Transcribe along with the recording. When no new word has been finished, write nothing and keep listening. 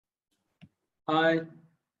Uh,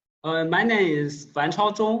 my name is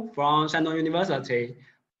Fanchao Zhong from Shandong University.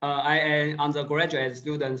 I am undergraduate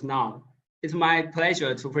student now. It's my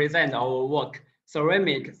pleasure to present our work,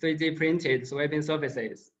 ceramic 3D printed sweeping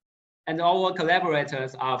surfaces. And our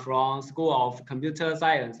collaborators are from School of Computer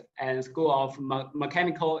Science and School of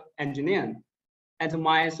Mechanical Engineering. And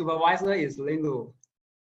my supervisor is Lin Lu.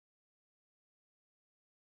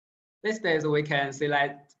 These days, we can see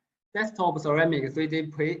that desktop ceramic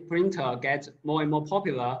 3D printer gets more and more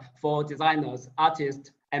popular for designers,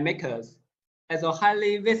 artists, and makers. As a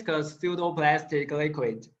highly viscous pseudoplastic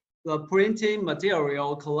liquid, the printing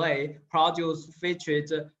material clay produces featured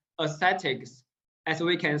aesthetics, as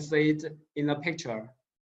we can see it in the picture.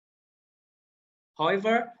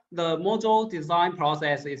 However, the model design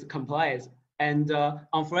process is complex and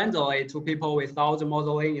unfriendly to people without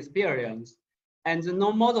modeling experience, and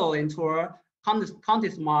no modeling tool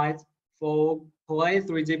customized for plain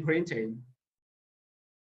 3D printing.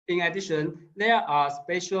 In addition, there are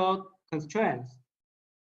special constraints.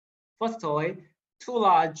 Firstly, too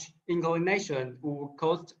large inclination would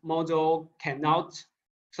cause model cannot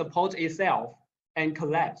support itself and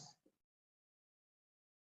collapse.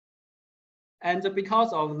 And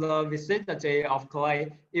because of the viscosity of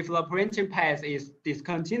clay, if the printing path is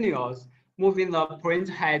discontinuous, moving the print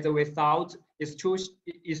head without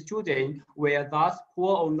extruding will thus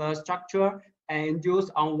pull on the structure and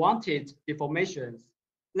induce unwanted deformations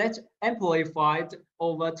that amplified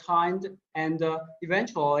over time and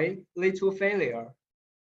eventually lead to failure.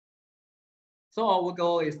 So our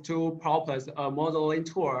goal is to propose a modeling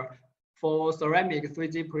tool for ceramic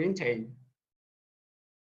 3D printing.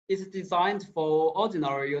 It's designed for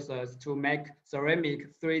ordinary users to make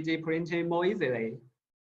ceramic 3D printing more easily.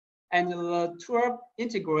 And the tool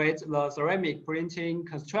integrates the ceramic printing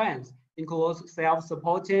constraints, includes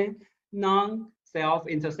self-supporting,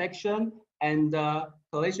 non-self-intersection, and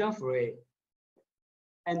collision-free.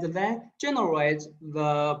 And then generates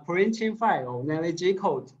the printing file, namely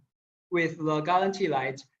G-code, with the guarantee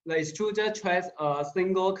that the extruder traces a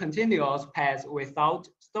single continuous path without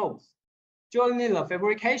stops. During the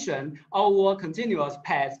fabrication, our continuous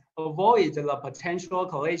path avoids the potential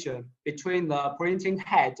collision between the printing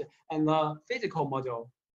head and the physical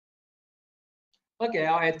model.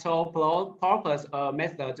 Again, it proposes a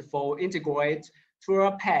method for integrate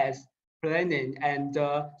tool path planning and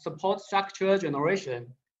support structure generation.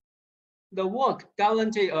 The work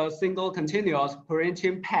guarantees a single continuous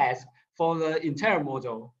printing path for the entire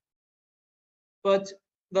model. But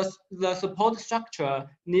the support structure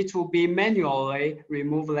needs to be manually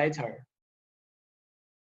removed later.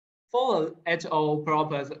 Fuller et al.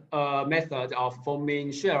 Propose a method of forming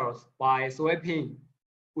shells by sweeping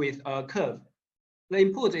with a curve. The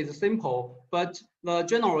input is simple, but the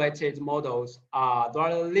generated models are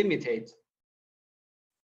rather limited.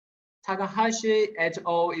 Takahashi et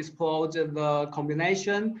al. Explored the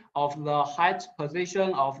combination of the height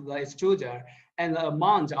position of the extruder and the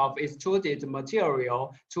amount of extruded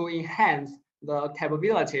material to enhance the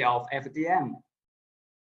capability of FDM.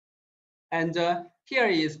 And here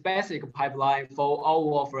is basic pipeline for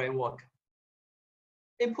our framework.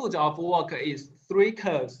 Input of work is 3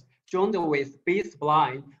 curves joined with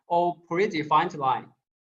B-spline or predefined line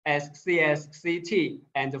as CS, CT,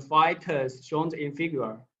 and 5 curves shown in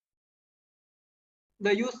figure.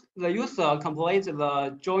 The user completes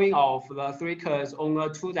the join of the 3 curves on a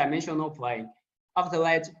 2-dimensional plane. After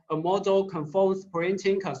that, a model conforms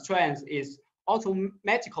printing constraints is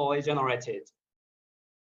automatically generated.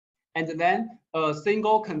 And then a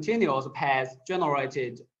single continuous path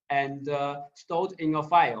generated and stored in a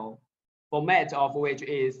file, format of which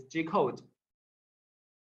is G-code.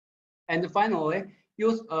 And finally,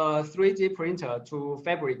 use a 3D printer to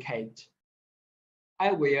fabricate.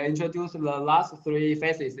 I will introduce the last 3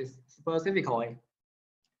 phases specifically.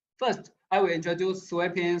 First, I will introduce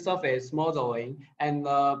sweeping surface modeling and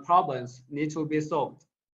the problems need to be solved.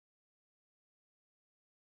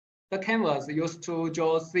 The canvas used to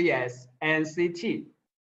draw CS and CT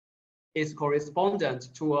is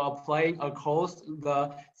correspondent to a plane across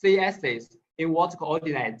the C-axis in what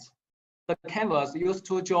coordinate. The canvas used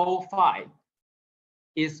to draw phi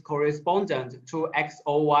is correspondent to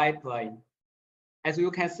XOY plane. As you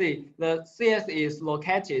can see, the CS is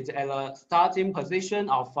located at the starting position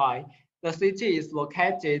of phi. The CT is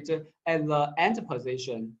located at the end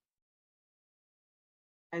position.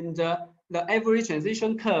 And the average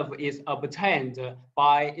transition curve is obtained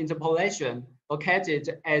by interpolation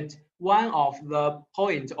located at one of the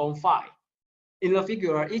points on phi. In the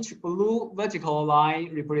figure, each blue vertical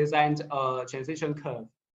line represents a transition curve.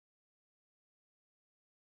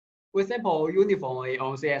 We sample uniformly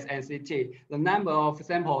on CS and CT. The number of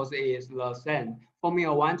samples is the same, forming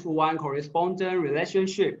a one-to-one corresponding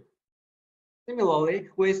relationship. Similarly,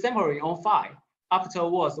 with sampling on phi,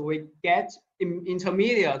 afterwards we get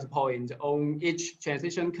intermediate point on each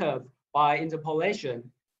transition curve by interpolation.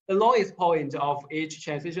 The lowest point of each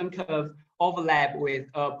transition curve overlap with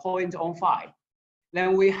a point on phi.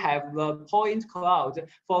 Then we have the point cloud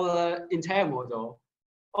for the entire model.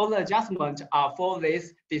 All the adjustments are for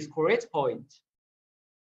this discrete point.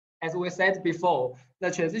 As we said before,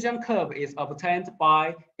 the transition curve is obtained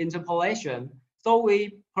by interpolation, so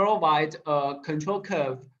we provide a control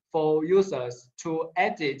curve for users to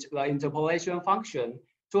edit the interpolation function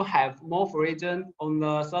to have more freedom on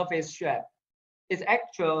the surface shape. It's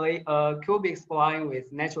actually a cubic spline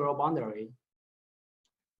with natural boundary.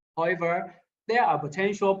 However, there are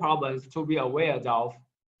potential problems to be aware of.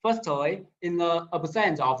 Firstly, in the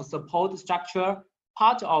absence of support structure,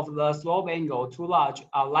 part of the slope angle too large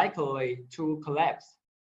are likely to collapse.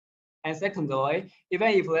 And secondly, even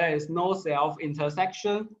if there is no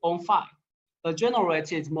self-intersection on phi, the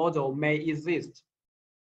generated model may exist.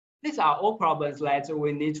 These are all problems that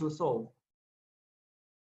we need to solve.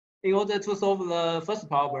 In order to solve the first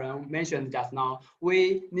problem mentioned just now,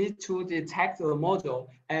 we need to detect the model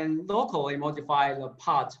and locally modify the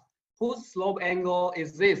part whose slope angle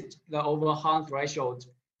exists the overhang threshold,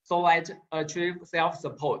 so that achieve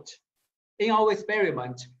self-support. In our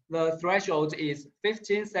experiment, the threshold is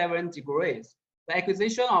 15.7 degrees. The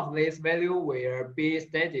acquisition of this value will be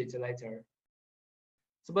stated later.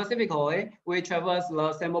 Specifically, we traverse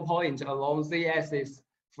the sample point along the axis.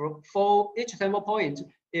 For each sample point,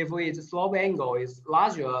 if its slope angle is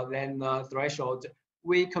larger than the threshold,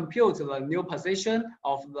 we compute the new position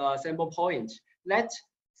of the sample point that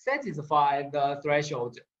satisfies the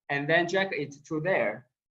threshold and then drag it to there.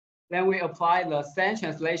 Then we apply the same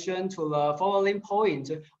translation to the following point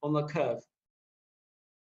on the curve.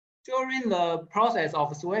 During the process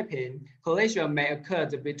of sweeping, collision may occur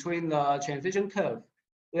between the transition curve,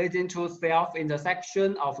 leading to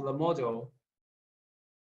self-intersection of the model.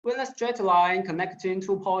 When the straight line connecting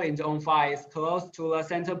two points on phi is close to the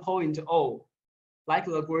center point O, like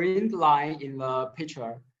the green line in the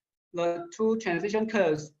picture, the two transition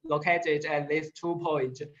curves located at these 2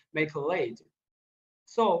 points may collide.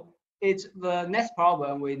 So it's the next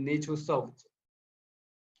problem we need to solve.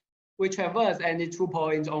 We traverse any 2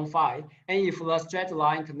 points on phi, and if the straight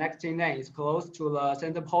line connecting them is close to the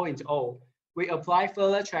center point O, we apply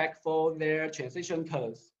further track for their transition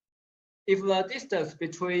curves. If the distance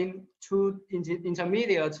between two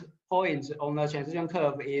intermediate points on the transition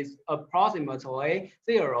curve is approximately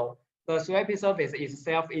 0, the sweeping surface is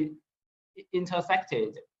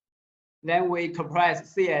self-intersected. Then we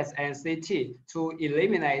compress CS and CT to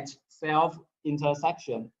eliminate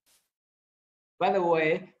self-intersection. By the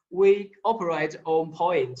way, we operate on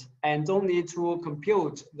point and don't need to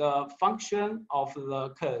compute the function of the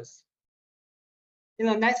curves. In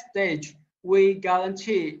the next stage, we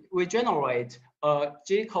generate a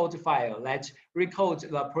G-code file that records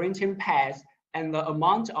the printing path and the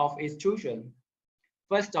amount of extrusion.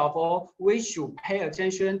 First of all, we should pay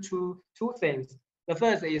attention to 2 things. The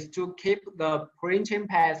first is to keep the printing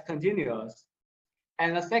path continuous.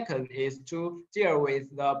 And the second is to deal with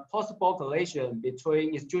the possible collision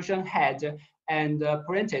between extrusion head and the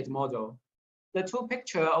printed model. The 2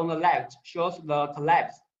 pictures on the left shows the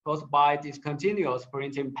collapse caused by discontinuous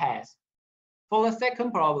printing path. For the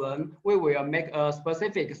second problem, we will make a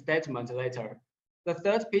specific statement later. The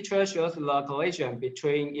third picture shows the collision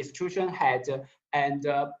between extrusion head and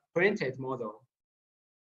the printed model.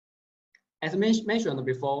 As mentioned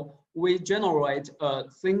before, we generate a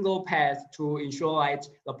single path to ensure that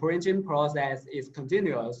the printing process is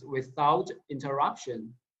continuous without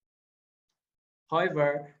interruption.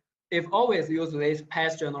 However, if always use this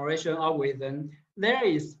path generation algorithm, there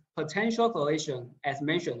is potential collision as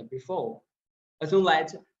mentioned before. Assume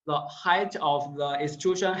that the height of the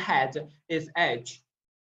extrusion head is h.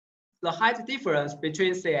 The height difference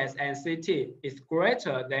between CS and CT is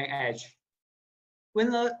greater than h. When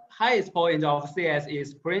the highest point of CS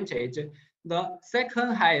is printed, the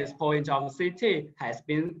second highest point of CT has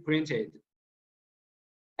been printed,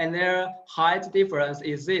 and their height difference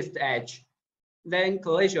exists h, then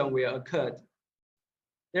collision will occur.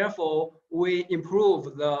 Therefore, we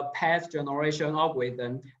improve the path generation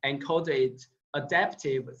algorithm and call it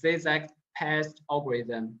adaptive zig-zag path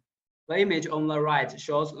algorithm. The image on the right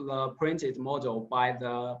shows the printed model by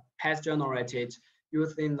the path generated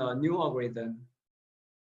using the new algorithm.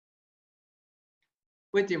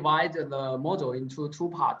 We divide the model into 2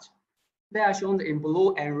 parts. They are shown in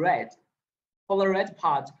blue and red. For the red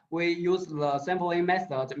part, we use the sampling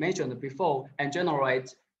method mentioned before and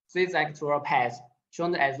generate zig-zag paths,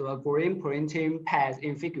 shown as the green printing path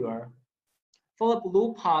in figure. For the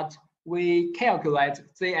blue part, we calculate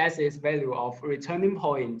ZS's value of returning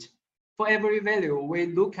point. For every value, we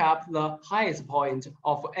look up the highest point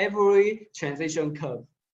of every transition curve,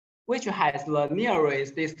 which has the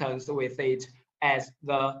nearest distance with it as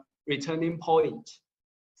the returning point,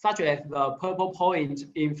 such as the purple point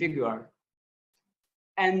in figure,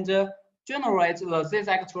 and generate the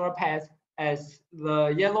zigzag path as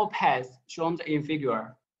the yellow path shown in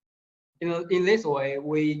figure. In this way,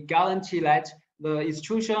 we guarantee that the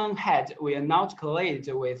extrusion head will not collide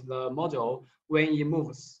with the model when it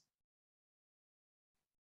moves.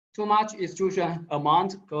 Too much extrusion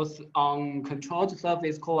amount goes on controlled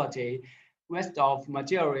surface quality, waste of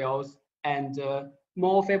materials, and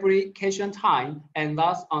more fabrication time, and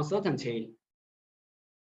thus uncertainty.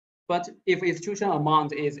 But if extrusion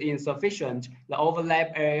amount is insufficient, the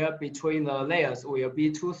overlap area between the layers will be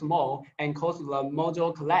too small and cause the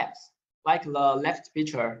model collapse, like the left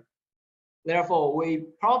picture. Therefore, we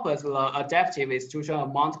propose the adaptive extrusion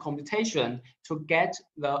amount computation to get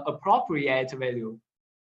the appropriate value.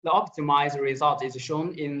 The optimized result is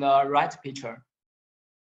shown in the right picture.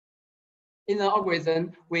 In the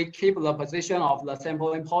algorithm, we keep the position of the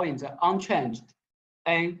sampling point unchanged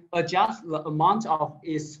and adjust the amount of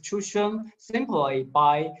extrusion simply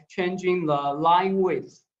by changing the line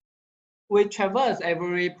width. We traverse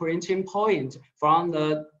every printing point from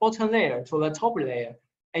the bottom layer to the top layer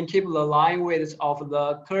and keep the line width of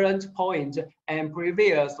the current point and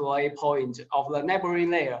previous point of the neighboring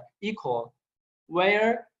layer equal,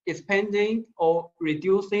 where expanding or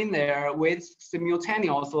reducing their width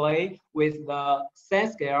simultaneously with the same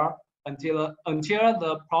scale until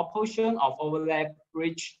the proportion of overlap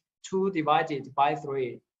reach 2 divided by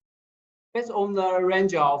 3. Based on the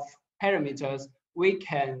range of parameters, we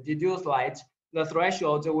can deduce that the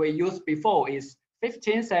threshold we used before is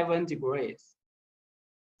 15.7 degrees.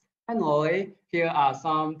 Finally, here are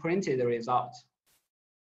some printed results.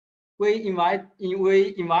 We invite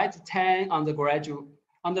 10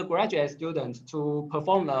 undergraduate students to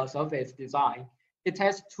perform the surface design. It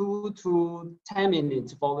takes 2 to 10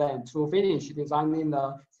 minutes for them to finish designing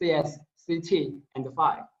the CS, CT, and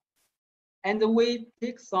 5. And we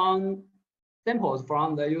pick some samples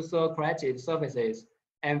from the user-created surfaces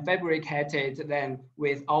and fabricated them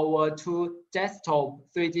with our 2 desktop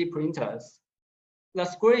 3D printers. The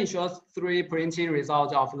screen shows 3 printing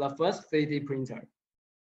results of the first 3D printer.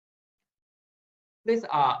 These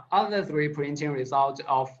are other 3 printing results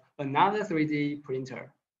of another 3D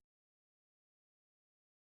printer.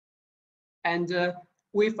 And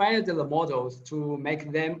we fired the models to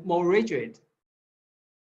make them more rigid.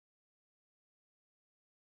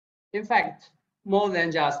 In fact, more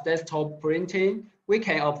than just desktop printing, we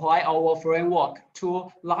can apply our framework to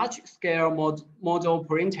large-scale model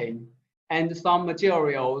printing, and some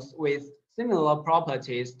materials with similar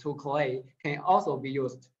properties to clay can also be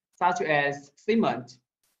used, such as cement.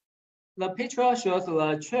 The picture shows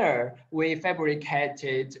the chair we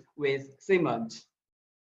fabricated with cement.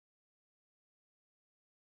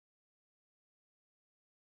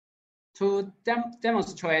 To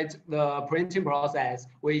demonstrate the printing process,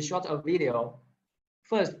 we shot a video.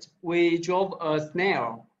 First, we drove a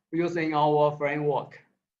snail using our framework.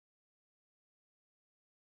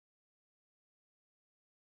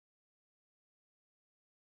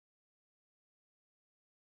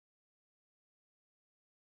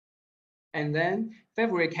 And then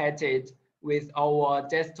fabricated with our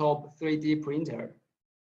desktop 3D printer.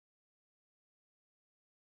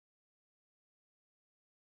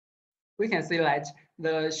 We can see that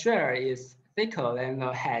the shell is thicker than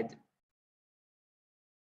the head.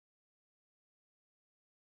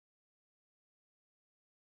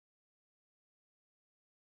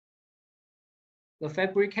 The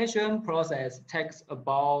fabrication process takes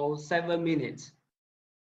about 7 minutes.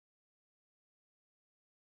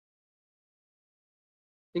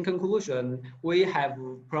 In conclusion, we have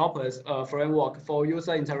proposed a framework for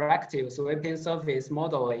user interactive sweeping surface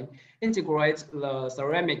modeling, integrate the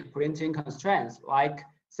ceramic printing constraints like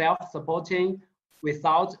self-supporting,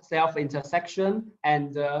 without self-intersection,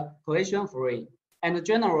 and collision-free, and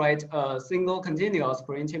generate a single continuous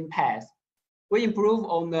printing path. We improve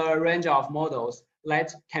on the range of models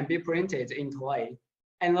that can be printed in clay,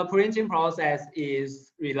 and the printing process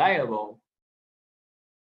is reliable.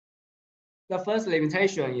 The first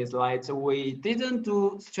limitation is that we didn't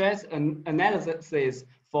do stress analysis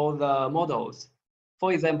for the models.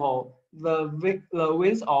 For example, the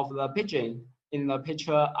wings of the pigeon in the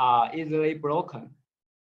picture are easily broken.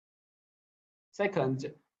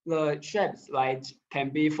 Second, the shapes that can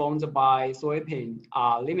be formed by sweeping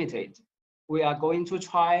are limited. We are going to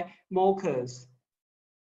try Mocha's